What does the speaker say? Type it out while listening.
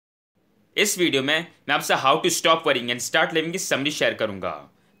इस वीडियो में मैं आपसे how to stop worrying and start living की समरी शेयर करूंगा।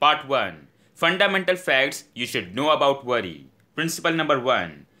 Part 1, fundamental facts you should know about worry. Principle number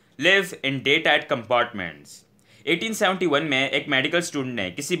 1, live in day tight compartments. 1871 में एक medical student ने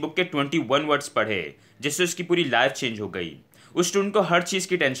किसी बुक के 21 वर्ड्स पढ़े जिससे उसकी पूरी लाइफ चेंज हो गई। उस स्टूडेंट को हर चीज़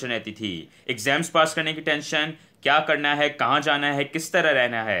की टेंशन रहती थी। एग्जाम्स पास करने की टेंशन, क्या करना है, कहाँ जाना है, किस तरह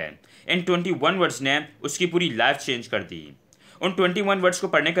रहना है। इन 21 वर्ड्स ने उसकी पूरी लाइफ चेंज कर दी। उन 21 वर्ड्स को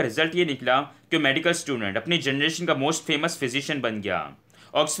पढ़ने का रिजल्ट ये निकला कि मेडिकल स्टूडेंट अपनी जनरेशन का मोस्ट फेमस फिजिशियन बन गया।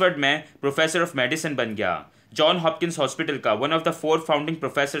 ऑक्सफोर्ड में प्रोफेसर ऑफ मेडिसिन बन गया। जॉन हॉपकिंस हॉस्पिटल का one of the 4 founding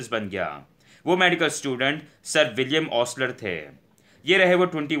professors बन गया। वो medical student sir William Osler थे। ये रहे वो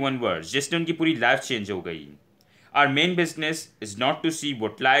 21 वर्ड्स जिसने उनकी पूरी लाइफ चेंज हो गई। Our main business is not to see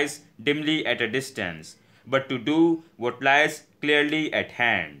what lies dimly at a distance, but to do what lies clearly at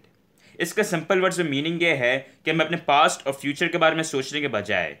hand. इसका सिंपल वर्ड्स में मीनिंग ये है कि हमें अपने पास्ट और फ्यूचर के बारे में सोचने के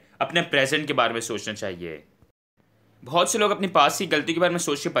बजाय अपने प्रेजेंट के बारे में सोचना चाहिए। बहुत से लोग अपनी पास्ट की गलती के बारे में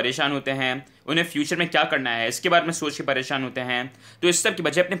सोच के परेशान होते हैं, उन्हें फ्यूचर में क्या करना है इसके बारे में सोच के परेशान होते हैं। तो इस सब की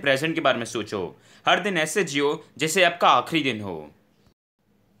बजाय अपने प्रेजेंट के बारे में सोचो। हर दिन ऐसे जियो जैसे आपका आखिरी दिन हो।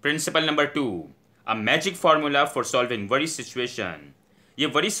 Principle number 2, A magic formula for solving worry situation। ये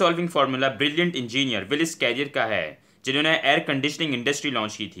worry solving formula brilliant engineer Willis Carrier का है जिन्होंने एयर कंडीशनिंग इंडस्ट्री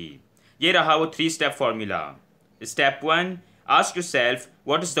लॉन्च की थी। ये रहा वो 3 step formula. Step 1, ask yourself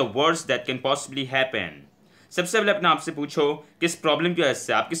what is the worst that can possibly happen. सबसे पहले अपने आप से पूछो कि इस प्रॉब्लम की वजह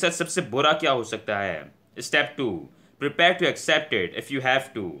से आपके साथ सबसे बुरा क्या हो सकता है। Step 2, prepare to accept it if you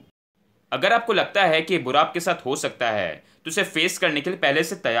have to. अगर आपको लगता है कि बुरा आपके साथ हो सकता है तो उसे फेस करने के लिए पहले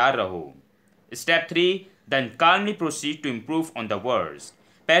से तैयार रहो। Step 3, then calmly proceed to improve on the worst।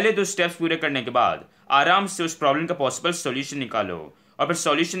 पहले 2 स्टेप्स पूरे करने के बाद आराम से उस प्रॉब्लम का पॉसिबल सॉल्यूशन निकालो और फिर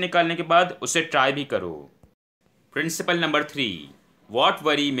सॉल्यूशन निकालने के बाद उसे ट्राई भी करो। Principle number 3, what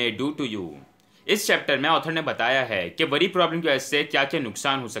worry may do to you. इस चैप्टर में ऑथर ने बताया है कि वरी प्रॉब्लम की वजह से क्या क्या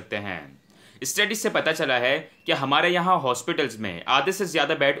नुकसान हो सकते हैं। स्टडीज से पता चला है कि हमारे यहाँ हॉस्पिटल्स में आधे से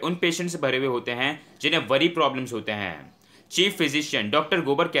ज़्यादा बेड उन पेशेंट से भरे हुए होते हैं जिन्हें वरी प्रॉब्लम्स होते हैं। चीफ फिजिशियन डॉक्टर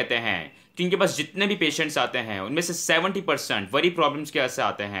गोबर कहते हैं कि इनके पास जितने भी पेशेंट्स आते हैं उनमें से 70% वरी प्रॉब्लम्स की वजह से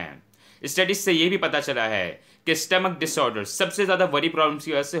आते हैं। स्टडीज से ये भी पता चला है कि स्टमक डिसऑर्डर सबसे ज़्यादा वरी प्रॉब्लम्स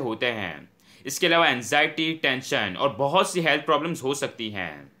की वजह से होते हैं। इसके अलावा एंजाइटी, टेंशन और बहुत सी हेल्थ प्रॉब्लम्स हो सकती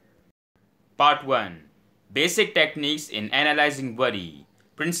हैं। Part 1, basic techniques in analysing worry.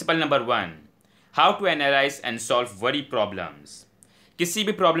 Principle number 1, how to analyse and solve worry problems. किसी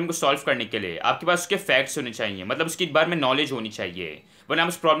भी प्रॉब्लम को सॉल्व करने के लिए आपके पास उसके फैक्ट्स होने चाहिए, मतलब उसके बारे में नॉलेज होनी चाहिए, वरना आप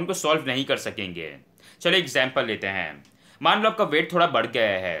उस प्रॉब्लम को सॉल्व नहीं कर सकेंगे। चलो एग्जांपल लेते हैं। मान लो आपका वेट थोड़ा बढ़ गया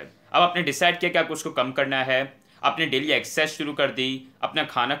है। अब आपने डिसाइड किया कि आपको उसको कम करना है। आपने डेली एक्सरसाइज शुरू कर दी, अपना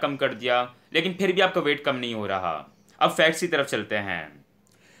खाना कम कर दिया, लेकिन फिर भी आपका वेट कम नहीं हो रहा। अब फैक्ट्स की तरफ चलते हैं।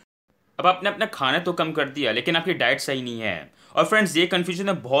 अब आपने अपना खाना तो कम कर दिया लेकिन आपकी डाइट सही नहीं है। और फ्रेंड्स, ये कन्फ्यूजन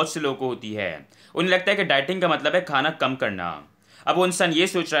में बहुत से लोगों को होती है। उन्हें लगता है कि डाइटिंग का मतलब है खाना कम करना। अब वो इंसान ये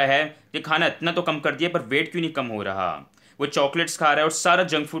सोच रहा है कि खाना इतना तो कम कर दिया पर वेट क्यों नहीं कम हो रहा। वो चॉकलेट्स खा रहा है और सारा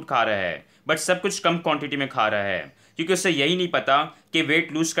जंक फूड खा रहा है, बट सब कुछ कम क्वांटिटी में खा रहा है क्योंकि उसे यही नहीं पता कि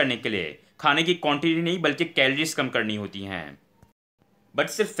वेट लूज करने के लिए खाने की क्वांटिटी नहीं बल्कि कैलोरीज कम करनी होती हैं। बट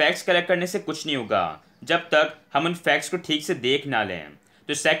सिर्फ फैक्ट्स कलेक्ट करने से कुछ नहीं होगा जब तक हम उन फैक्ट्स को ठीक से देख ना लें।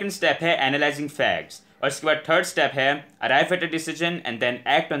 तो सेकंड स्टेप है एनालाइजिंग फैक्ट्स और इसके बाद थर्ड स्टेप है arrive at a decision and then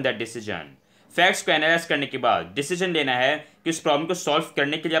act on that decision. Facts को एनालाइज करने के बाद डिसीजन लेना है कि उस प्रॉब्लम को सॉल्व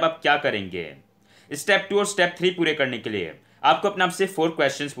करने के लिए अब आप क्या करेंगे। स्टेप 2 और स्टेप 3 पूरे करने के लिए आपको अपने आप से 4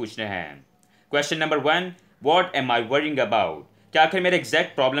 क्वेश्चंस पूछने हैं। Question number 1, what am I worrying about. क्या आखिर मेरा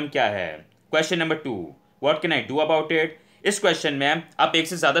एग्जैक्ट प्रॉब्लम क्या है। Question number 2, what can I do about it. इस क्वेश्चन में आप एक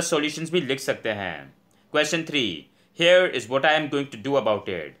से ज़्यादा सॉल्यूशंस भी लिख सकते हैं। Question 3, here is what I am going to do about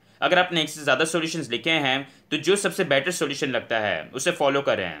it. अगर आपने एक से ज़्यादा सॉल्यूशंस लिखे हैं तो जो सबसे बेटर सॉल्यूशन लगता है उसे फॉलो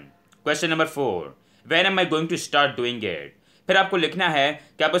करें। Question number 4, when M I going to start doing it. फिर आपको लिखना है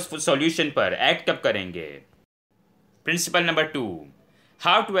कि आप उस सॉल्यूशन पर एक्ट कब करेंगे। Principle number 2,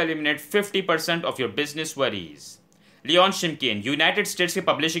 how to eliminate 50% of your business worries. Leone शिमकिन United states के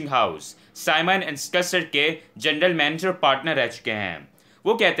पब्लिशिंग हाउस साइमन एंड स्कसर के जनरल मैनेजर और पार्टनर रह चुके हैं।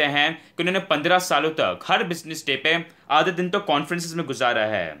 वो कहते हैं कि उन्होंने 15 सालों तक हर बिजनेस डे पे आधे दिन तो कॉन्फ्रेंसेस में गुजारा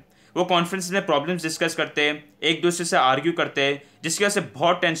है। वो कॉन्फ्रेंस में प्रॉब्लम्स डिस्कस करते, एक दूसरे से आर्ग्यू करते, जिसकी वजह से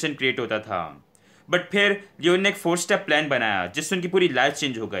बहुत टेंशन क्रिएट होता था। बट फिर लियोन ने एक 4 स्टेप प्लान बनाया जिससे उनकी पूरी लाइफ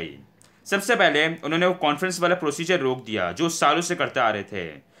चेंज हो गई। सबसे पहले उन्होंने वो कॉन्फ्रेंस वाला प्रोसीजर रोक दिया जो सालों से करते आ रहे थे।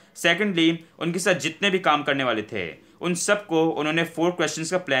 सेकेंडली, उनके साथ जितने भी काम करने वाले थे उन सबको उन्होंने 4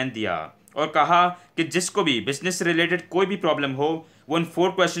 क्वेश्चंस का प्लान दिया और कहा कि जिसको भी बिजनेस से रिलेटेड कोई भी प्रॉब्लम हो वो उन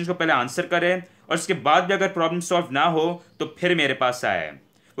 4 क्वेश्चंस को पहले आंसर करे और उसके बाद भी अगर प्रॉब्लम सॉल्व ना हो तो फिर मेरे पास आए।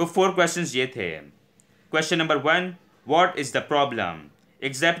 वो 4 क्वेश्चंस ये थे। Question number 1, what is the problem,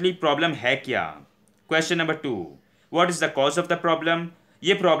 exactly problem है क्या। Question number 2, what is the cause of the problem,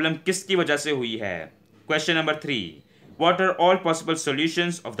 ये प्रॉब्लम किसकी वजह से हुई है। Question number 3, what are all possible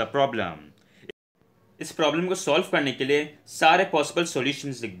solutions of the problem, इस प्रॉब्लम को सॉल्व करने के लिए सारे पॉसिबल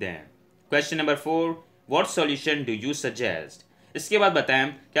सॉल्यूशंस लिख दें। Question number 4, what solution do you suggest, इसके बाद बताएं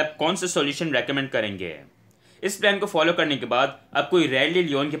कि आप कौन सा सॉल्यूशन रेकमेंड करेंगे। इस प्लान को फॉलो करने के बाद अब कोई रेयरली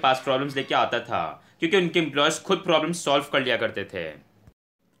लियोन के पास प्रॉब्लम्स लेके आता था, क्योंकि उनके एम्प्लॉयज खुद प्रॉब्लम सॉल्व कर लिया करते थे।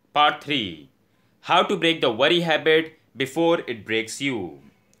 Part 3, how to break the worry habit before it breaks you.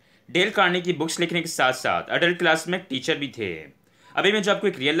 Dale Carnegie की बुक्स लिखने के साथ साथ अडल्ट क्लास में एक टीचर भी थे। अभी मैं जो आपको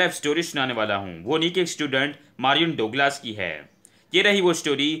एक रियल लाइफ स्टोरी सुनाने वाला हूँ वो उन्हीं के एक स्टूडेंट मारियन डोगलास की है। ये रही वो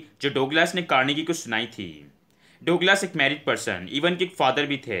स्टोरी जो डोगलास ने कार्नेगी को सुनाई थी। डोगलास एक मैरिड पर्सन, इवन के एक फादर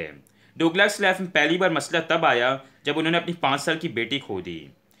भी थे। डोगलास की लाइफ में पहली बार मसला तब आया जब उन्होंने अपनी 5 साल की बेटी खो दी।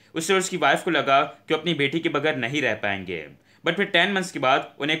 उससे उसकी वाइफ को लगा कि अपनी बेटी के बगैर नहीं रह पाएंगे, बट फिर 10 मंथ्स के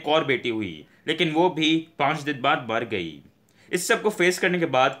बाद उन्हें एक और बेटी हुई, लेकिन वो भी 5 दिन बाद मर गई। इस सब को फेस करने के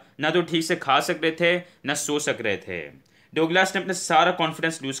बाद ना तो ठीक से खा सक रहे थे ना सो सक रहे थे। डोगलास ने अपना सारा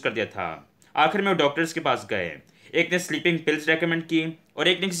कॉन्फिडेंस लूज कर दिया था। आखिर में वो डॉक्टर्स के पास गए। एक ने स्लीपिंग पिल्स रेकमेंड की और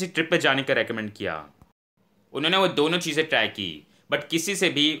एक ने किसी ट्रिप पे जाने का रेकमेंड किया। उन्होंने वो दोनों चीज़ें ट्राई की, बट किसी से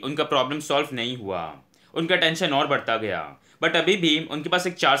भी उनका प्रॉब्लम सॉल्व नहीं हुआ। उनका टेंशन और बढ़ता गया, बट अभी भी उनके पास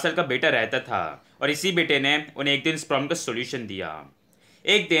एक 4 साल का बेटा रहता था और इसी बेटे ने उन्हें एक दिन इस प्रॉब्लम का सोल्यूशन दिया।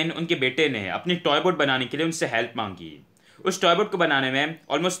 एक दिन उनके बेटे ने अपनी टॉय बोट बनाने के लिए उनसे हेल्प मांगी। उस टॉय बोट को बनाने में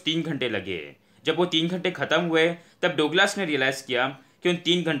ऑलमोस्ट 3 घंटे लगे। जब वो 3 घंटे खत्म हुए तब डोगलास ने रियलाइज़ किया कि उन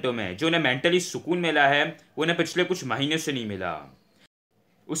 3 घंटों में जो उन्हें मेंटली सुकून मिला है वो उन्हें पिछले कुछ महीनों से नहीं मिला।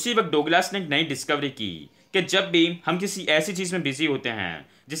 उसी वक्त डोगलास ने एक नई डिस्कवरी की कि जब भी हम किसी ऐसी चीज़ में बिजी होते हैं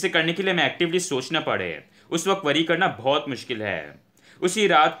जिसे करने के लिए हमें एक्टिवली सोचना पड़े, उस वक्त वरी करना बहुत मुश्किल है। उसी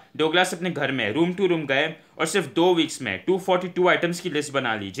रात डोगलास अपने घर में रूम टू रूम गए और सिर्फ 2 वीक्स में 242 आइटम्स की लिस्ट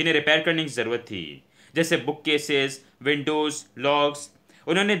बना ली जिन्हें रिपेयर करने की ज़रूरत थी, जैसे बुक केसेस, विंडोज़, लॉक्स।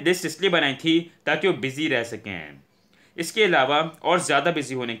 उन्होंने लिस्ट इसलिए बनाई थी ताकि वो बिजी रह सकें। इसके अलावा और ज़्यादा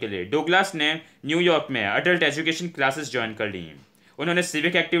बिजी होने के लिए डोगलास ने न्यूयॉर्क में अडल्ट एजुकेशन क्लासेस ज्वाइन कर ली। उन्होंने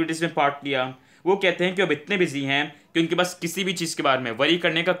सिविक एक्टिविटीज़ में पार्ट लिया। वो कहते हैं कि अब इतने बिजी हैं कि उनके पास किसी भी चीज़ के बारे में वरी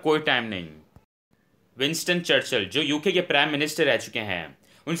करने का कोई टाइम नहीं। विंस्टन चर्चिल जो यूके के प्राइम मिनिस्टर रह चुके हैं,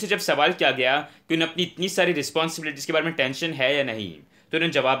 उनसे जब सवाल किया गया कि उन्हें अपनी इतनी सारी रिस्पॉन्सिबिलिटीज़ के बारे में टेंशन है या नहीं, तो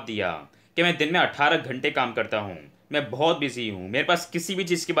उन्होंने जवाब दिया कि मैं दिन में 18 घंटे काम करता हूँ, मैं बहुत बिजी हूँ, मेरे पास किसी भी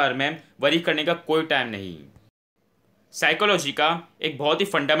चीज़ के बारे में वरी करने का कोई टाइम नहीं। साइकोलॉजी का एक बहुत ही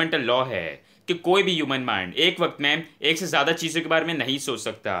फंडामेंटल लॉ है कि कोई भी ह्यूमन माइंड एक वक्त में एक से ज़्यादा चीज़ों के बारे में नहीं सोच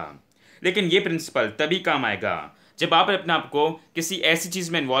सकता। लेकिन ये प्रिंसिपल तभी काम आएगा जब आप अपने आप को किसी ऐसी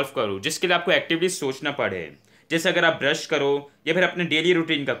चीज़ में इन्वॉल्व करो जिसके लिए आपको एक्टिवली सोचना पड़े। जैसे अगर आप ब्रश करो या फिर अपने डेली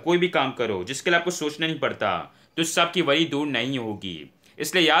रूटीन का कोई भी काम करो जिसके लिए आपको सोचना नहीं पड़ता, तो इससे आपकी वरी दूर नहीं होगी।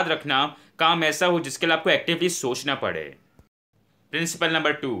 इसलिए याद रखना, काम ऐसा हो जिसके लिए आपको एक्टिवली सोचना पड़े। Principle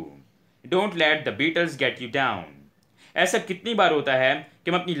number 2, don't let the Beatles get you down. ऐसा कितनी बार होता है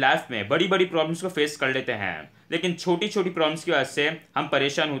कि हम अपनी लाइफ में बड़ी बड़ी प्रॉब्लम्स को फेस कर लेते हैं, लेकिन छोटी छोटी प्रॉब्लम्स की वजह से हम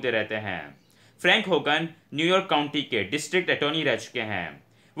परेशान होते रहते हैं। फ्रैंक होगन न्यूयॉर्क काउंटी के डिस्ट्रिक्ट अटॉर्नी रह चुके हैं।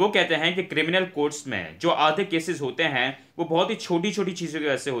 वो कहते हैं कि क्रिमिनल कोर्ट्स में जो आधे केसेस होते हैं वो बहुत ही छोटी छोटी चीज़ों की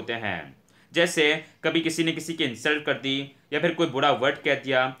वजह से होते हैं। जैसे कभी किसी ने किसी की इंसल्ट कर दी या फिर कोई बुरा वर्ड कह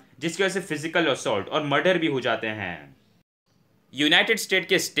दिया, जिसकी वजह से फिजिकल असॉल्ट और मर्डर भी हो जाते हैं। यूनाइटेड स्टेट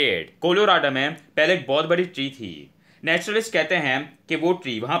के स्टेट कोलोराडो में पहले एक बहुत बड़ी ट्री थी। नेचुरलिस्ट कहते हैं कि वो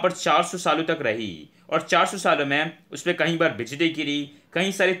ट्री वहाँ पर 400 सालों तक रही और 400 सालों में उस पर कहीं बार बिजली गिरी,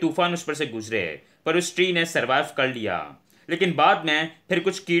 कहीं सारे तूफान उस पर से गुजरे, पर उस ट्री ने सर्वाइव कर लिया। लेकिन बाद में फिर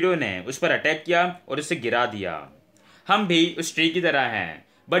कुछ कीड़ों ने उस पर अटैक किया और उसे गिरा दिया। हम भी उस ट्री की तरह हैं,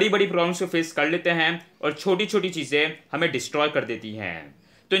 बड़ी बड़ी प्रॉब्लम्स को फेस कर लेते हैं और छोटी छोटी चीज़ें हमें डिस्ट्रॉय कर देती हैं।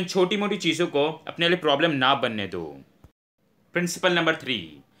 तो इन छोटी मोटी चीज़ों को अपने लिए प्रॉब्लम ना बनने दो। Principle number 3,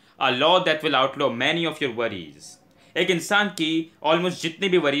 a law that will outlaw many of your worries. एक इंसान की ऑलमोस्ट जितनी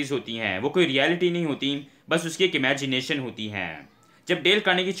भी वरीज होती हैं वो कोई रियलिटी नहीं होती, बस उसकी एक इमेजिनेशन होती हैं। जब डेल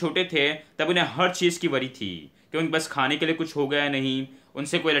कार्नेगी छोटे थे तब उन्हें हर चीज़ की वरी थी कि उनके पास खाने के लिए कुछ होगा या नहीं,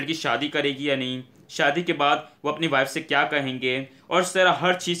 उनसे कोई लड़की शादी करेगी या नहीं, शादी के बाद वो अपनी वाइफ से क्या कहेंगे, और इस तरह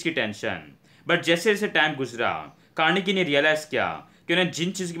हर चीज़ की टेंशन। बट जैसे जैसे टाइम गुजरा, कार्नेगी ने रियलाइज़ किया कि उन्हें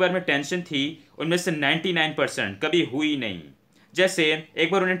जिन चीज़ के बारे में टेंशन थी उनमें से 99% कभी हुई नहीं। जैसे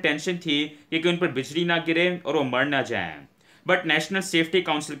एक बार उन्हें टेंशन थी कि उन पर बिजली ना गिरे और वो मर ना जाएं। बट नेशनल सेफ्टी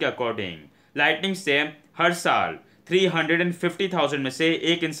काउंसिल के अकॉर्डिंग लाइटनिंग से हर साल 350,000 में से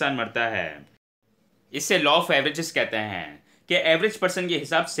एक इंसान मरता है। इसे लॉ ऑफ एवरेजेस कहते हैं कि एवरेज पर्सन के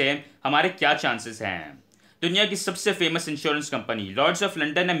हिसाब से हमारे क्या चांसेस हैं। दुनिया की सबसे famous insurance company Lord's of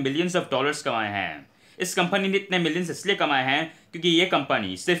London ने मिलियंस ऑफ डॉलर्स कमाए हैं। इस कंपनी ने इतने मिलियंस इसलिए कमाए हैं क्योंकि ये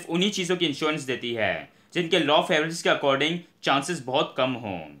कंपनी सिर्फ उन्हीं चीज़ों की इंश्योरेंस देती है जिनके लॉ ऑफ एवरेज के अकॉर्डिंग चांसेस बहुत कम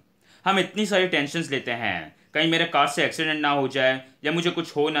हों। हम इतनी सारी टेंशन लेते हैं कहीं मेरे कार से एक्सीडेंट ना हो जाए या मुझे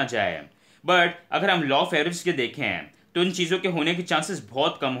कुछ हो ना जाए, बट अगर हम लॉ ऑफ एवरेज के देखें तो इन चीज़ों के होने के चांसेस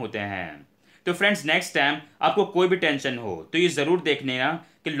बहुत कम होते हैं। तो फ्रेंड्स, नेक्स्ट टाइम आपको कोई भी टेंशन हो तो ये ज़रूर देख लेना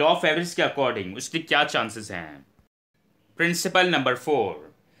कि लॉ ऑफ एवरेज के अकॉर्डिंग उसके क्या चांसेस हैं। Principle number 4,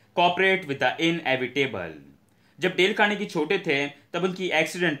 cooperate with the inevitable. जब डेल कार्नेगी छोटे थे तब उनकी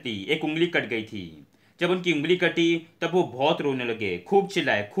एक्सीडेंटली एक उंगली कट गई थी। जब उनकी उंगली कटी तब वो बहुत रोने लगे, खूब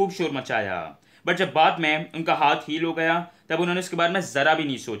चिल्लाए, खूब शोर मचाया। बट जब बाद में उनका हाथ हील हो गया तब उन्होंने इसके बारे में ज़रा भी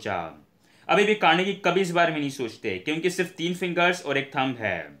नहीं सोचा। अभी भी कार्नेगी कभी इस बारे में नहीं सोचते कि उनके सिर्फ 3 फिंगर्स और एक थंब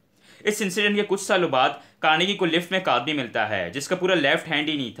है। इस इंसिडेंट के कुछ सालों बाद कार्नेगी को लिफ्ट में एक आदमी मिलता है जिसका पूरा लेफ्ट हैंड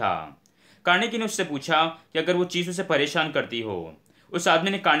ही नहीं था। कार्नेगी ने उससे पूछा कि अगर वो चीज़ उसे परेशान करती हो। उस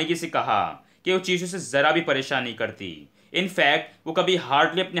आदमी ने कार्नेगी से कहा कि वो चीज़ उसे ज़रा भी परेशान नहीं करती। इनफैक्ट वो कभी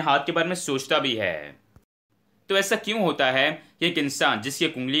हार्डली अपने हाथ के बारे में सोचता भी है। तो ऐसा क्यों होता है कि एक इंसान जिसकी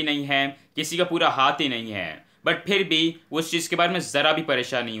एक उंगली नहीं है, किसी का पूरा हाथ ही नहीं है, बट फिर भी वो उस चीज़ के बारे में ज़रा भी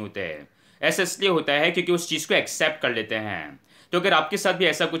परेशान नहीं होते? ऐसा इसलिए होता है क्योंकि उस चीज़ को एक्सेप्ट कर लेते हैं। तो अगर आपके साथ भी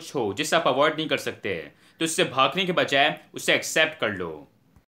ऐसा कुछ हो जिससे आप अवॉइड नहीं कर सकते तो उससे भागने के बजाय उसे एक्सेप्ट कर लो।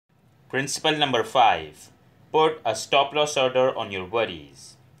 Principle number 5, put a stop loss order on your worries.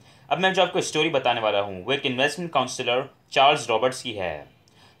 अब मैं जो आपको स्टोरी बताने वाला हूँ वो एक इन्वेस्टमेंट काउंसलर चार्ल्स रॉबर्ट्स की है।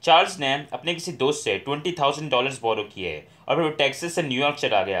 चार्ल्स ने अपने किसी दोस्त से $20,000 बोरो किए और फिर वो टेक्सास से न्यूयॉर्क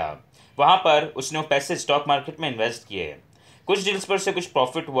चला गया। वहाँ पर उसने वो पैसे स्टॉक मार्केट में इन्वेस्ट किए। कुछ डील्स पर से कुछ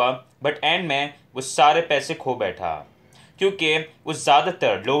प्रॉफिट हुआ, बट एंड में वो सारे पैसे खो बैठा क्योंकि वो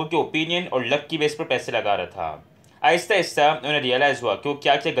ज़्यादातर लोगों के ओपिनियन और लक की बेस पर पैसे लगा रहा था। आहिस्ता आहिस्ता उन्हें रियलाइज़ हुआ कि वो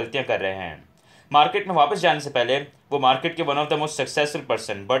क्या क्या गलतियाँ कर रहे हैं। मार्केट में वापस जाने से पहले वो मार्केट के one of the most successful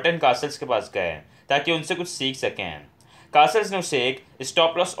person Burton castles के पास गए ताकि उनसे कुछ सीख सकें। कासल्स ने उसे एक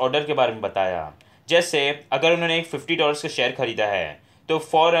स्टॉप लॉस ऑर्डर के बारे में बताया। जैसे अगर उन्होंने एक $50 का शेयर खरीदा है तो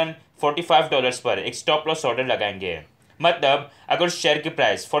फ़ौरन $45 पर एक स्टॉप लॉस ऑर्डर लगाएंगे। मतलब अगर उस शेयर की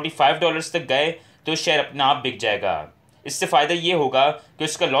प्राइस $45 तक गए तो शेयर अपने आप बिक जाएगा। इससे फ़ायदा ये होगा कि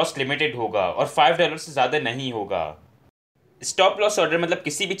उसका लॉस लिमिटेड होगा और $5 से ज़्यादा नहीं होगा। स्टॉप लॉस ऑर्डर मतलब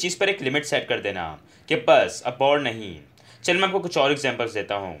किसी भी चीज़ पर एक लिमिट सेट कर देना कि बस अब और नहीं। चल मैं आपको कुछ और एग्जांपल्स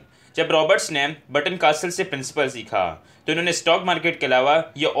देता हूँ। जब रॉबर्ट्स ने बटन कासल से प्रिंसिपल सीखा तो उन्होंने स्टॉक मार्केट के अलावा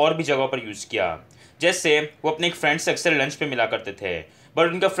ये और भी जगहों पर यूज़ किया। जैसे वो अपने एक फ्रेंड से अक्सर लंच पे मिला करते थे, बट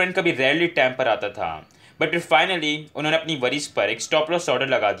उनका फ्रेंड कभी रेयरली टाइम पर आता था। बट फिर फाइनली उन्होंने अपनी वरीज पर एक स्टॉप लॉस ऑर्डर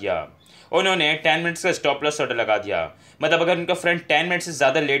लगा दिया। उन्होंने 10 मिनट्स का स्टॉप लॉस ऑर्डर लगा दिया। मतलब अगर उनका फ्रेंड 10 मिनट से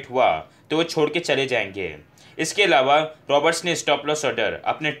ज़्यादा लेट हुआ तो वो छोड़ के चले जाएंगे। इसके अलावा रॉबर्ट्स ने स्टॉप लॉस ऑर्डर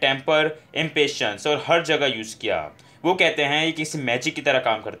अपने टेम्पर, इम्पेशंस और हर जगह यूज़ किया। वो कहते हैं ये किसी मैजिक की तरह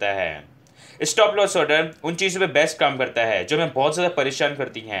काम करता है। स्टॉप लॉस ऑर्डर उन चीज़ों पे बेस्ट काम करता है जो हमें बहुत ज़्यादा परेशान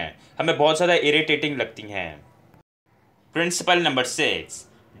करती हैं, हमें बहुत ज़्यादा इरिटेटिंग लगती हैं। Principle number 6,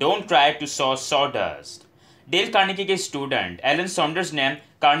 don't try to saw sawdust. Dale Carnegie के स्टूडेंट एलन सॉन्डर्स ने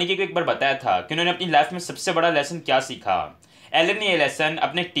कार्नेगी को एक बार बताया था कि उन्होंने अपनी लाइफ में सबसे बड़ा लेसन क्या सीखा। एलन ने यह लेसन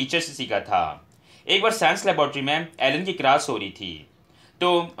अपने टीचर से सीखा था। एक बार साइंस लेबोरेटरी में एलन की क्लास हो रही थी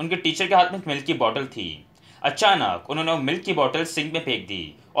तो उनके टीचर के हाथ में एक मिल्क की बॉटल थी। अचानक उन्होंने वो मिल्क की बॉटल सिंक में फेंक दी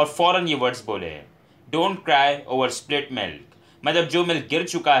और फौरन ये वर्ड्स बोले, don't cry over split milk. मतलब जो मिल्क गिर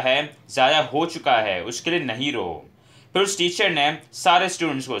चुका है, ज़ाया हो चुका है, उसके लिए नहीं रो। फिर उस टीचर ने सारे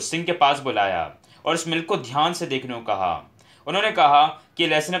स्टूडेंट्स को सिंक के पास बुलाया और उस मिल्क को ध्यान से देखने को कहा। उन्होंने कहा कि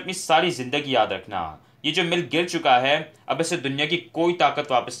लेसन अपनी सारी ज़िंदगी याद रखना, ये जो मिल्क गिर चुका है अब इसे दुनिया की कोई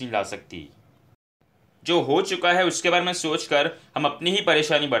ताकत वापस नहीं ला सकती। जो हो चुका है उसके बारे में सोचकर हम अपनी ही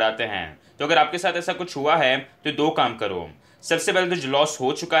परेशानी बढ़ाते हैं। तो अगर आपके साथ ऐसा कुछ हुआ है तो 2 काम करो। सबसे पहले तो जो लॉस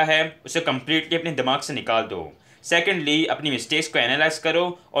हो चुका है उसे कंप्लीटली अपने दिमाग से निकाल दो। सेकेंडली अपनी मिस्टेक्स को एनालाइज करो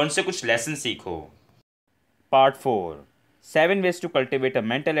और उनसे कुछ लेसन सीखो। Part 4, 7 ways to cultivate a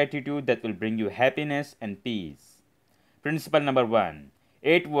mental attitude that will bring you happiness and peace. Principle number 1,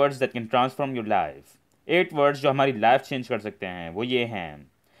 8 words that can transform your life. 8 words जो हमारी लाइफ चेंज कर सकते हैं वो ये हैं,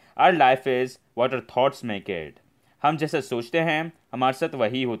 Our life is what our thoughts make it. हम जैसा सोचते हैं हमारे साथ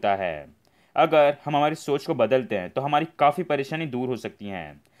वही होता है। अगर हम हमारी सोच को बदलते हैं तो हमारी काफ़ी परेशानी दूर हो सकती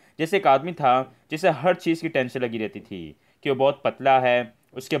हैं। जैसे एक आदमी था जिसे हर चीज़ की टेंशन लगी रहती थी कि वो बहुत पतला है,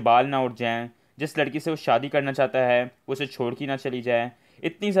 उसके बाल ना उड़ जाएं, जिस लड़की से वो शादी करना चाहता है वो उसे छोड़ के ना चली जाए।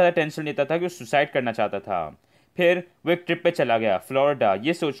 इतनी ज़्यादा टेंशन लेता था कि वो सुसाइड करना चाहता था। फिर वो एक ट्रिप पे चला गया फ्लोरिडा,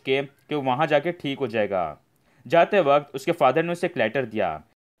 ये सोच के कि वो वहाँ जाके ठीक हो जाएगा। जाते वक्त उसके फादर ने उसे एक लेटर दिया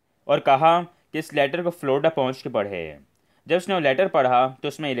और कहा कि इस लेटर को फ्लोरिडा पहुंच के पढ़े। जब उसने वो लेटर पढ़ा तो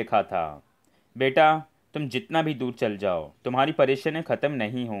उसमें ये लिखा था, बेटा तुम जितना भी दूर चल जाओ तुम्हारी परेशानियाँ ख़त्म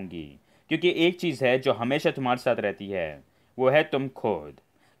नहीं होंगी, क्योंकि एक चीज़ है जो हमेशा तुम्हारे साथ रहती है, वो है तुम खुद।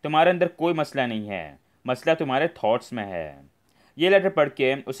 तुम्हारे अंदर कोई मसला नहीं है, मसला तुम्हारे थॉट्स में है। ये लेटर पढ़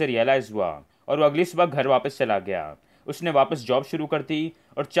के उसे रियलाइज़ हुआ और वो अगली सुबह घर वापस चला गया। उसने वापस जॉब शुरू कर दी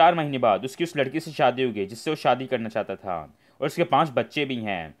और 4 महीने बाद उसकी उस लड़की से शादी हो गई जिससे वो शादी करना चाहता था, और उसके 5 बच्चे भी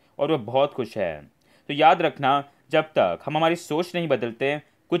हैं और वो बहुत खुश है। तो याद रखना, जब तक हम हमारी सोच नहीं बदलते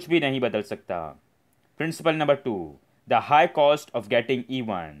कुछ भी नहीं बदल सकता। Principle number 2, the high cost of getting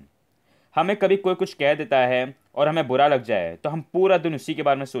even. हमें कभी कोई कुछ कह देता है और हमें बुरा लग जाए तो हम पूरा दिन उसी के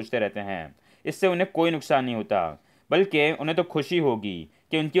बारे में सोचते रहते हैं। इससे उन्हें कोई नुकसान नहीं होता, बल्कि उन्हें तो खुशी होगी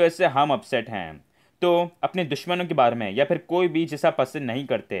कि उनकी वजह से हम अपसेट हैं। तो अपने दुश्मनों के बारे में या फिर कोई भी जिसे आप पसंद नहीं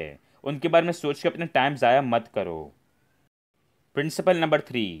करते उनके बारे में सोच के अपना टाइम ज़ाया मत करो। Principle number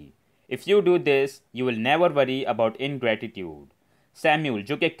 3, if you do this you will never worry about इनग्रेटिट्यूड। Samuel,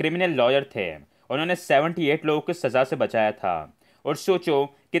 जो कि क्रिमिनल लॉयर थे, उन्होंने 78 लोगों को सज़ा से बचाया था, और सोचो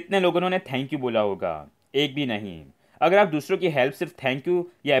कितने लोगों ने थैंक यू बोला होगा। एक भी नहीं। अगर आप दूसरों की हेल्प सिर्फ थैंक यू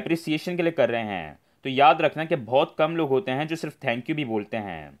या अप्रिसिएशन के लिए कर रहे हैं तो याद रखना कि बहुत कम लोग होते हैं जो सिर्फ थैंक यू भी बोलते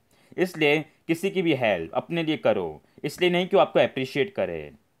हैं। इसलिए किसी की भी हेल्प अपने लिए करो, इसलिए नहीं कि वो आपको अप्रिशिएट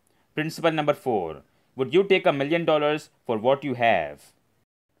करे। Principle number 4, would you take $1 million for what you have.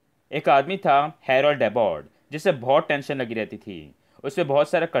 एक आदमी था हैरोल्ड एबॉर्ड, जिसे बहुत टेंशन लगी रहती थी। उसे बहुत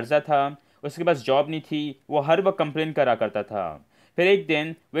सारा कर्जा था, उसके पास जॉब नहीं थी, वो हर वक्त कंप्लेन करा करता था। फिर एक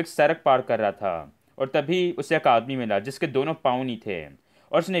दिन वो एक सड़क पार कर रहा था और तभी उसे एक आदमी मिला जिसके दोनों पाँव नहीं थे,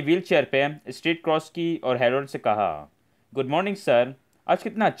 और उसने व्हील चेयर पे स्ट्रीट क्रॉस की और हैरोल्ड से कहा, गुड मॉर्निंग सर, आज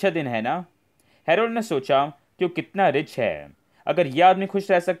कितना अच्छा दिन है ना। हैरोल्ड ने सोचा कि वो कितना रिच है, अगर यह आदमी खुश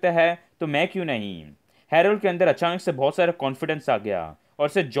रह सकता है तो मैं क्यों नहीं। हैरोल्ड के अंदर अचानक से बहुत सारा कॉन्फिडेंस आ गया और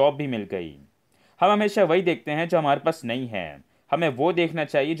उसे जॉब भी मिल गई। हम हमेशा वही देखते हैं जो हमारे पास नहीं है, हमें वो देखना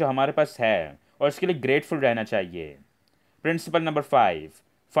चाहिए जो हमारे पास है और उसके लिए ग्रेटफुल रहना चाहिए। Principle number 5,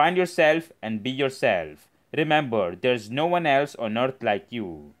 find your self and be your self, remember there is no one else on earth like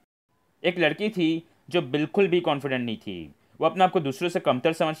you. एक लड़की थी जो बिल्कुल भी कॉन्फिडेंट नहीं थी। वो अपने आप को दूसरों से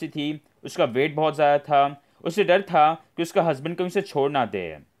कमतर समझती थी, उसका वेट बहुत ज़्यादा था, उसे डर था कि उसका हस्बैंड कहीं उसे छोड़ ना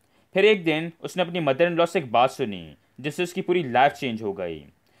दे। फिर एक दिन उसने अपनी मदर इन लॉ से एक बात सुनी जिससे उसकी पूरी लाइफ चेंज हो गई।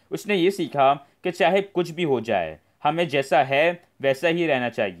 उसने ये सीखा कि चाहे कुछ भी हो जाए हमें जैसा है वैसा ही रहना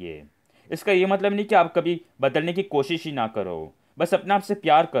चाहिए। इसका ये मतलब नहीं कि आप कभी बदलने की कोशिश ही ना करो, बस अपने आप से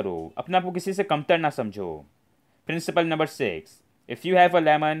प्यार करो, अपने आप को किसी से कमतर ना समझो। Principle number 6, if you have a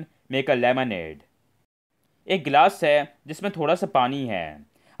lemon make a lemonade. एक गिलास है जिसमें थोड़ा सा पानी है।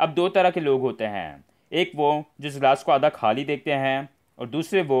 अब दो तरह के लोग होते हैं, एक वो जो इस गिलास को आधा खाली देखते हैं और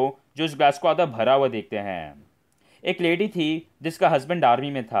दूसरे वो जो इस गिलास को आधा भरा हुआ देखते हैं। एक लेडी थी जिसका हस्बैंड आर्मी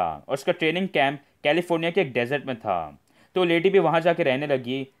में था और उसका ट्रेनिंग कैंप कैलिफोर्निया के एक डेजर्ट में था, तो लेडी भी वहाँ जाके रहने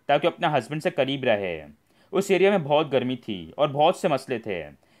लगी ताकि अपना हस्बैंड से करीब रहे। उस एरिया में बहुत गर्मी थी और बहुत से मसले थे।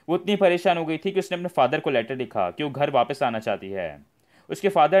 वो इतनी परेशान हो गई थी कि उसने अपने फादर को लेटर लिखा कि वो घर वापस आना चाहती है। उसके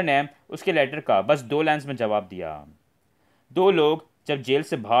फादर ने उसके लेटर का बस 2 लाइन्स में जवाब दिया। 2 लोग जब जेल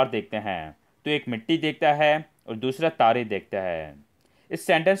से बाहर देखते हैं तो एक मिट्टी देखता है और दूसरा तारे देखता है। इस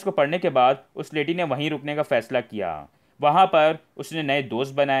सेंटेंस को पढ़ने के बाद उस लेडी ने वहीं रुकने का फैसला किया। वहाँ पर उसने नए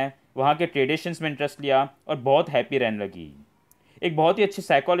दोस्त बनाए, वहाँ के ट्रेडिशंस में इंटरेस्ट लिया और बहुत हैप्पी रहने लगी। एक बहुत ही अच्छे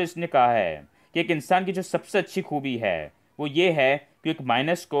साइकोलॉजिस्ट ने कहा है कि एक इंसान की जो सबसे अच्छी खूबी है वो ये है कि एक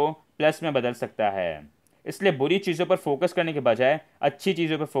माइनस को प्लस में बदल सकता है। इसलिए बुरी चीज़ों पर फोकस करने के बजाय अच्छी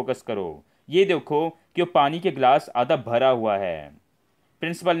चीज़ों पर फोकस करो। ये देखो कि वो पानी के गिलास आधा भरा हुआ है।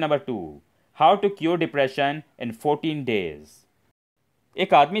 Principle number 2, how to cure depression in 14 days.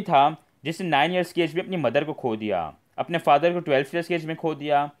 एक आदमी था जिसने 9 ईयर्स की एज में अपनी मदर को खो दिया, अपने फादर को 12 ईयर्स की एज में खो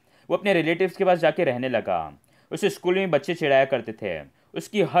दिया। वो अपने रिलेटिव्स के पास जाके रहने लगा। उसे स्कूल में बच्चे चिढ़ाया करते थे,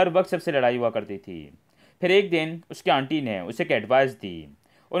 उसकी हर वक्त सबसे लड़ाई हुआ करती थी। फिर एक दिन उसकी आंटी ने उसे एक एडवाइस दी।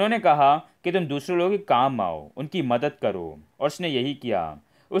 उन्होंने कहा कि तुम दूसरे लोगों के काम आओ, उनकी मदद करो, और उसने यही किया।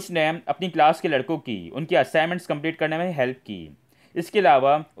 उसने अपनी क्लास के लड़कों की उनकी असाइनमेंट्स कंप्लीट करने में हेल्प की। इसके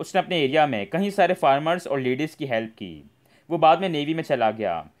अलावा उसने अपने एरिया में कई सारे फार्मर्स और लेडीज़ की हेल्प की। वो बाद में नेवी में चला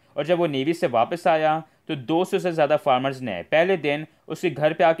गया और जब वो नेवी से वापस आया तो 200 से ज़्यादा फार्मर्स ने पहले दिन उसके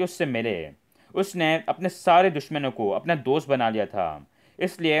घर पे आके उससे मिले। उसने अपने सारे दुश्मनों को अपना दोस्त बना लिया था।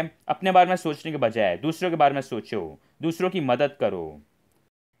 इसलिए अपने बारे में सोचने के बजाय दूसरों के बारे में सोचो, दूसरों की मदद करो।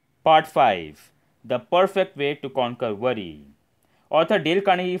 Part 5, the perfect way to conquer worry. Author Dale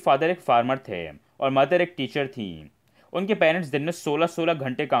Carnegie father एक फार्मर थे और मदर एक टीचर थी। उनके पेरेंट्स दिन में 16-16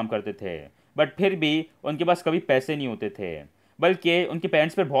 घंटे काम करते थे, बट फिर भी उनके पास कभी पैसे नहीं होते थे, बल्कि उनके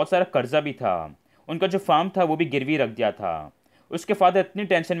पेरेंट्स पर बहुत सारा कर्जा भी था। उनका जो फार्म था वो भी गिरवी रख दिया था। उसके फादर इतनी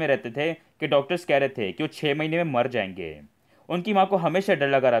टेंशन में रहते थे कि डॉक्टर्स कह रहे थे कि वो 6 महीने में मर जाएंगे। उनकी माँ को हमेशा डर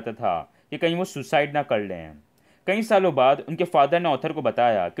लगा रहता था कि कहीं वो सुसाइड ना कर लें। कई सालों बाद उनके फादर ने ऑथर को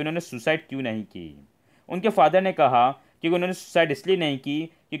बताया कि उन्होंने सुसाइड क्यों नहीं की। उनके फादर ने कहा कि उन्होंने सुसाइड इसलिए नहीं की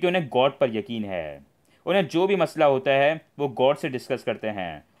क्योंकि उन्हें गॉड पर यकीन है। उन्हें जो भी मसला होता है वो गॉड से डिस्कस करते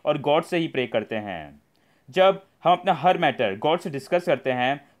हैं और गॉड से ही प्रे करते हैं। जब हम अपना हर मैटर गॉड से डिस्कस करते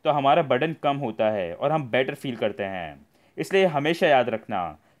हैं तो हमारा बर्डन कम होता है और हम बेटर फील करते हैं। इसलिए हमेशा याद रखना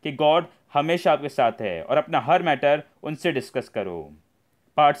कि गॉड हमेशा आपके साथ है और अपना हर मैटर उनसे डिस्कस करो।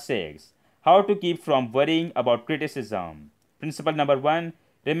 Part 6, how to keep from worrying about criticism. Principle number 1,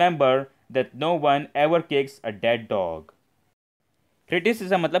 remember that no one ever kicks a dead dog.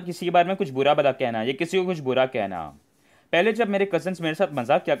 Criticism मतलब किसी के बारे में कुछ बुरा भला कहना या किसी को कुछ बुरा कहना। पहले जब मेरे कजन्स मेरे साथ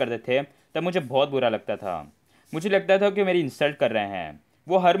मजाक किया करते थे तब मुझे बहुत बुरा लगता था। मुझे लगता था कि मेरी इंसल्ट कर रहे हैं।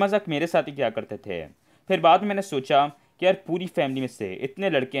 वो हर मजाक मेरे साथ ही किया करते थे। फिर बाद में मैंने सोचा कि यार पूरी फैमिली में से इतने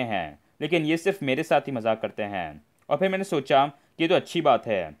लड़के हैं लेकिन ये सिर्फ मेरे साथ ही मजाक करते हैं। और फिर मैंने सोचा कि ये तो अच्छी बात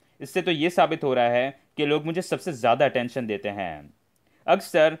है, इससे तो ये साबित हो रहा है कि लोग मुझे सबसे ज़्यादा अटेंशन देते हैं।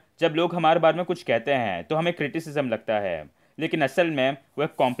 अक्सर जब लोग हमारे बारे में कुछ कहते हैं तो हमें क्रिटिसिज्म लगता है, लेकिन असल में वो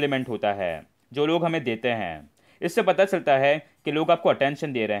एक कॉम्प्लीमेंट होता है जो लोग हमें देते हैं। इससे पता चलता है कि लोग आपको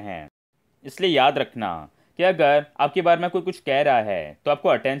अटेंशन दे रहे हैं। इसलिए याद रखना कि अगर आपके बारे में कोई कुछ कह रहा है तो आपको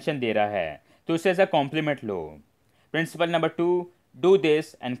अटेंशन दे रहा है तो उसे as a compliment low. Principle number 2, do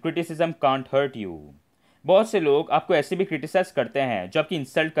this and criticism can't hurt you. बहुत से लोग आपको ऐसे भी क्रिटिसाइज करते हैं जो आपकी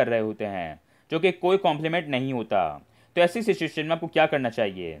इंसल्ट कर रहे होते हैं, जो कि कोई कॉम्प्लीमेंट नहीं होता। तो ऐसी सिचुएशन में आपको क्या करना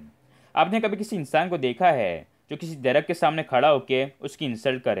चाहिए? आपने कभी किसी इंसान को देखा है जो किसी दरख्त के सामने खड़ा होकर उसकी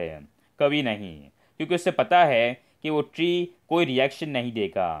इंसल्ट करे? कभी नहीं, क्योंकि उससे पता है कि वो ट्री कोई रिएक्शन नहीं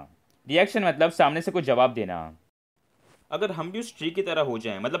देगा। रिएक्शन मतलब सामने से कोई जवाब देना। अगर हम भी उस ट्री की तरह हो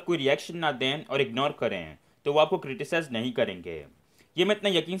जाएं, मतलब कोई रिएक्शन ना दें और इग्नोर करें, तो वो आपको क्रिटिसाइज नहीं करेंगे। ये मैं इतना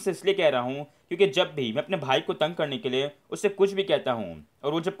यकीन से इसलिए कह रहा हूँ क्योंकि जब भी मैं अपने भाई को तंग करने के लिए उससे कुछ भी कहता हूँ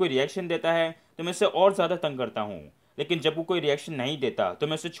और वो जब कोई रिएक्शन देता है तो मैं उसे और ज़्यादा तंग करता हूँ, लेकिन जब वो कोई रिएक्शन नहीं देता तो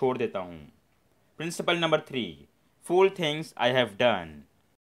मैं उसे छोड़ देता हूँ। Principle number 3, fool things I have done.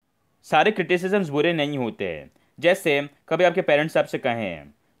 सारे क्रिटिसिज्म्स बुरे नहीं होते। जैसे कभी आपके पेरेंट्स आपसे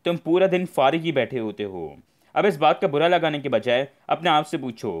कहें तुम पूरा दिन फारिग ही बैठे होते हो। अब इस बात का बुरा लगाने के बजाय अपने आप से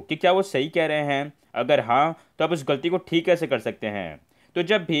पूछो कि क्या वो सही कह रहे हैं। अगर हाँ तो आप उस गलती को ठीक कैसे कर सकते हैं। तो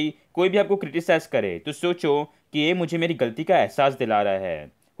जब भी कोई भी आपको क्रिटिसाइज करे तो सोचो कि ये मुझे मेरी गलती का एहसास दिला रहा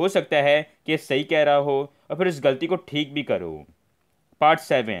है। हो सकता है कि ये सही कह रहा हो और फिर उस गलती को ठीक भी करो। Part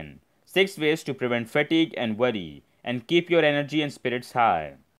 7, 6 ways to prevent fatigue and worry and keep your energy and spirits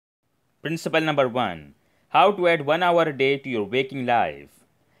high. Principle number 1, how to add 1 hour a day to your waking life.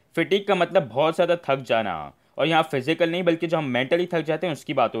 फिटिक का मतलब बहुत ज़्यादा थक जाना, और यहाँ फिजिकल नहीं बल्कि जो हम मेंटली थक जाते हैं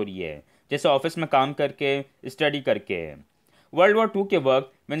उसकी बात हो रही है, जैसे ऑफिस में काम करके, स्टडी करके। वर्ल्ड वॉर 2 के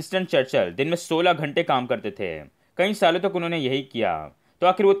वक्त विंस्टन चर्चिल दिन में 16 घंटे काम करते थे। कई सालों तक उन्होंने यही किया। तो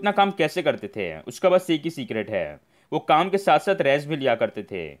आखिर वो इतना काम कैसे करते थे? उसका बस एक ही सीक्रेट है, वो काम के साथ साथ रेस्ट भी लिया करते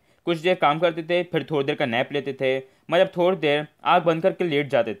थे। कुछ देर काम करते थे, फिर थोड़ी देर का नैप लेते थे, मतलब थोड़ी देर आँख बंद करके लेट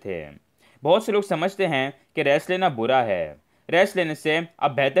जाते थे। बहुत से लोग समझते हैं कि रेस्ट लेना बुरा है। रेस्ट लेने से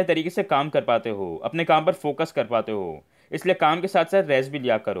आप बेहतर तरीके से काम कर पाते हो, अपने काम पर फोकस कर पाते हो। इसलिए काम के साथ साथ रेस्ट भी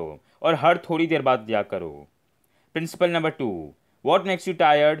लिया करो और हर थोड़ी देर बाद लिया करो। Principle number 2, what makes you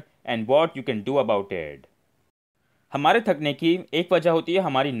tired and what you can do about it. हमारे थकने की एक वजह होती है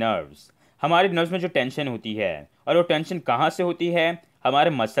हमारी नर्व्स। हमारे नर्व्स में जो टेंशन होती है, और वो टेंशन कहाँ से होती है? हमारे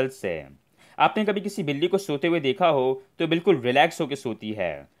मसल्स से। आपने कभी किसी बिल्ली को सोते हुए देखा हो तो बिल्कुल रिलैक्स होकर सोती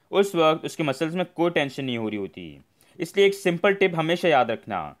है। उस वक्त उसके मसल्स में कोई टेंशन नहीं हो रही होती। इसलिए एक सिंपल टिप हमेशा याद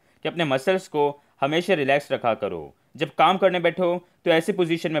रखना कि अपने मसल्स को हमेशा रिलैक्स रखा करो। जब काम करने बैठो तो ऐसी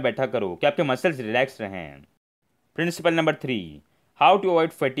पोजीशन में बैठा करो कि आपके मसल्स रिलैक्स रहें। Principle number 3, how to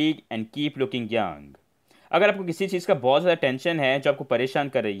avoid fatigue and keep looking young. अगर आपको किसी चीज़ का बहुत ज़्यादा टेंशन है जो आपको परेशान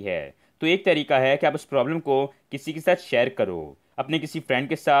कर रही है, तो एक तरीका है कि आप उस प्रॉब्लम को किसी के साथ शेयर करो, अपने किसी फ्रेंड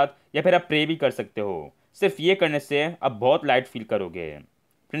के साथ, या फिर आप प्रे भी कर सकते हो। सिर्फ ये करने से आप बहुत लाइट फील करोगे।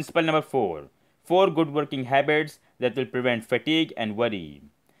 Principle number 4 good working habits that will prevent fatigue and worry.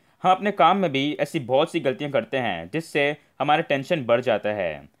 हम अपने काम में भी ऐसी बहुत सी गलतियां करते हैं जिससे हमारा टेंशन बढ़ जाता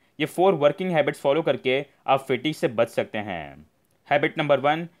है। ये 4 वर्किंग हैबिट्स फॉलो करके आप फटीग से बच सकते हैं। हैबिट नंबर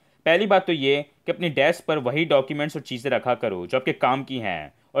 1, पहली बात तो ये कि अपनी डेस्क पर वही डॉक्यूमेंट्स और चीज़ें रखा करो जो आपके काम की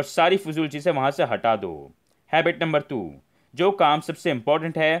हैं, और सारी फजूल चीज़ें वहाँ से हटा दो। हैबिट नंबर 2, जो काम सबसे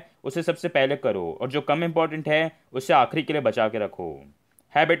इम्पॉर्टेंट है उसे सबसे पहले करो, और जो कम इम्पॉर्टेंट है उसे आखिरी के लिए बचा के रखो।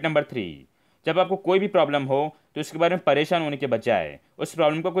 हैबिट नंबर 3, जब आपको कोई भी प्रॉब्लम हो तो उसके बारे में परेशान होने के बजाय उस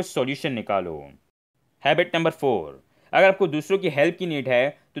प्रॉब्लम का कोई सॉल्यूशन निकालो। हैबिट नंबर 4, अगर आपको दूसरों की हेल्प की नीड है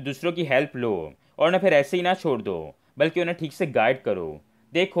तो दूसरों की हेल्प लो, और न फिर ऐसे ही ना छोड़ दो, बल्कि उन्हें ठीक से गाइड करो।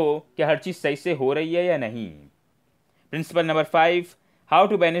 देखो कि हर चीज़ सही से हो रही है या नहीं। Principle number 5, how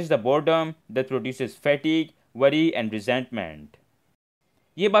to manage the boredom that produces fatigue, worry and resentment.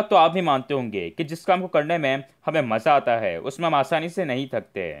 ये बात तो आप भी मानते होंगे कि जिस काम को करने में हमें मज़ा आता है उसमें हम आसानी से नहीं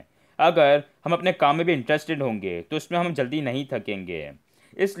थकते। अगर हम अपने काम में भी इंटरेस्टेड होंगे तो उसमें हम जल्दी नहीं थकेंगे।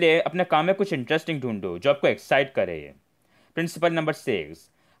 इसलिए अपने काम में कुछ इंटरेस्टिंग ढूंढो जो आपको एक्साइट करे। Principle number 6,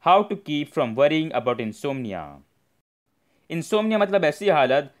 how to keep from worrying about insomnia. Insomnia मतलब ऐसी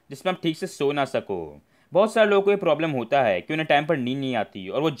हालत जिसमें आप ठीक से सो ना सको। बहुत सारे लोगों को ये प्रॉब्लम होता है कि उन्हें टाइम पर नींद नहीं आती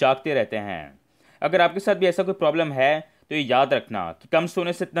और वो जागते रहते हैं। अगर आपके साथ भी ऐसा कोई प्रॉब्लम है तो ये याद रखना कि कम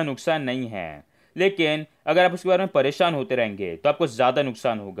सोने से इतना नुकसान नहीं है, लेकिन अगर आप उसके बारे में परेशान होते रहेंगे तो आपको ज़्यादा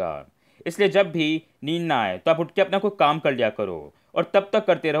नुकसान होगा। इसलिए जब भी नींद ना आए तो आप उठ के अपना कोई काम कर लिया करो और तब तक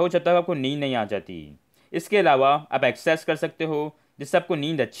करते रहो जब तक आपको नींद नहीं आ जाती। इसके अलावा आप एक्सरसाइज कर सकते हो जिससे आपको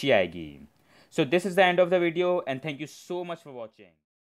नींद अच्छी आएगी। So this is the end of the video and thank you so much for watching.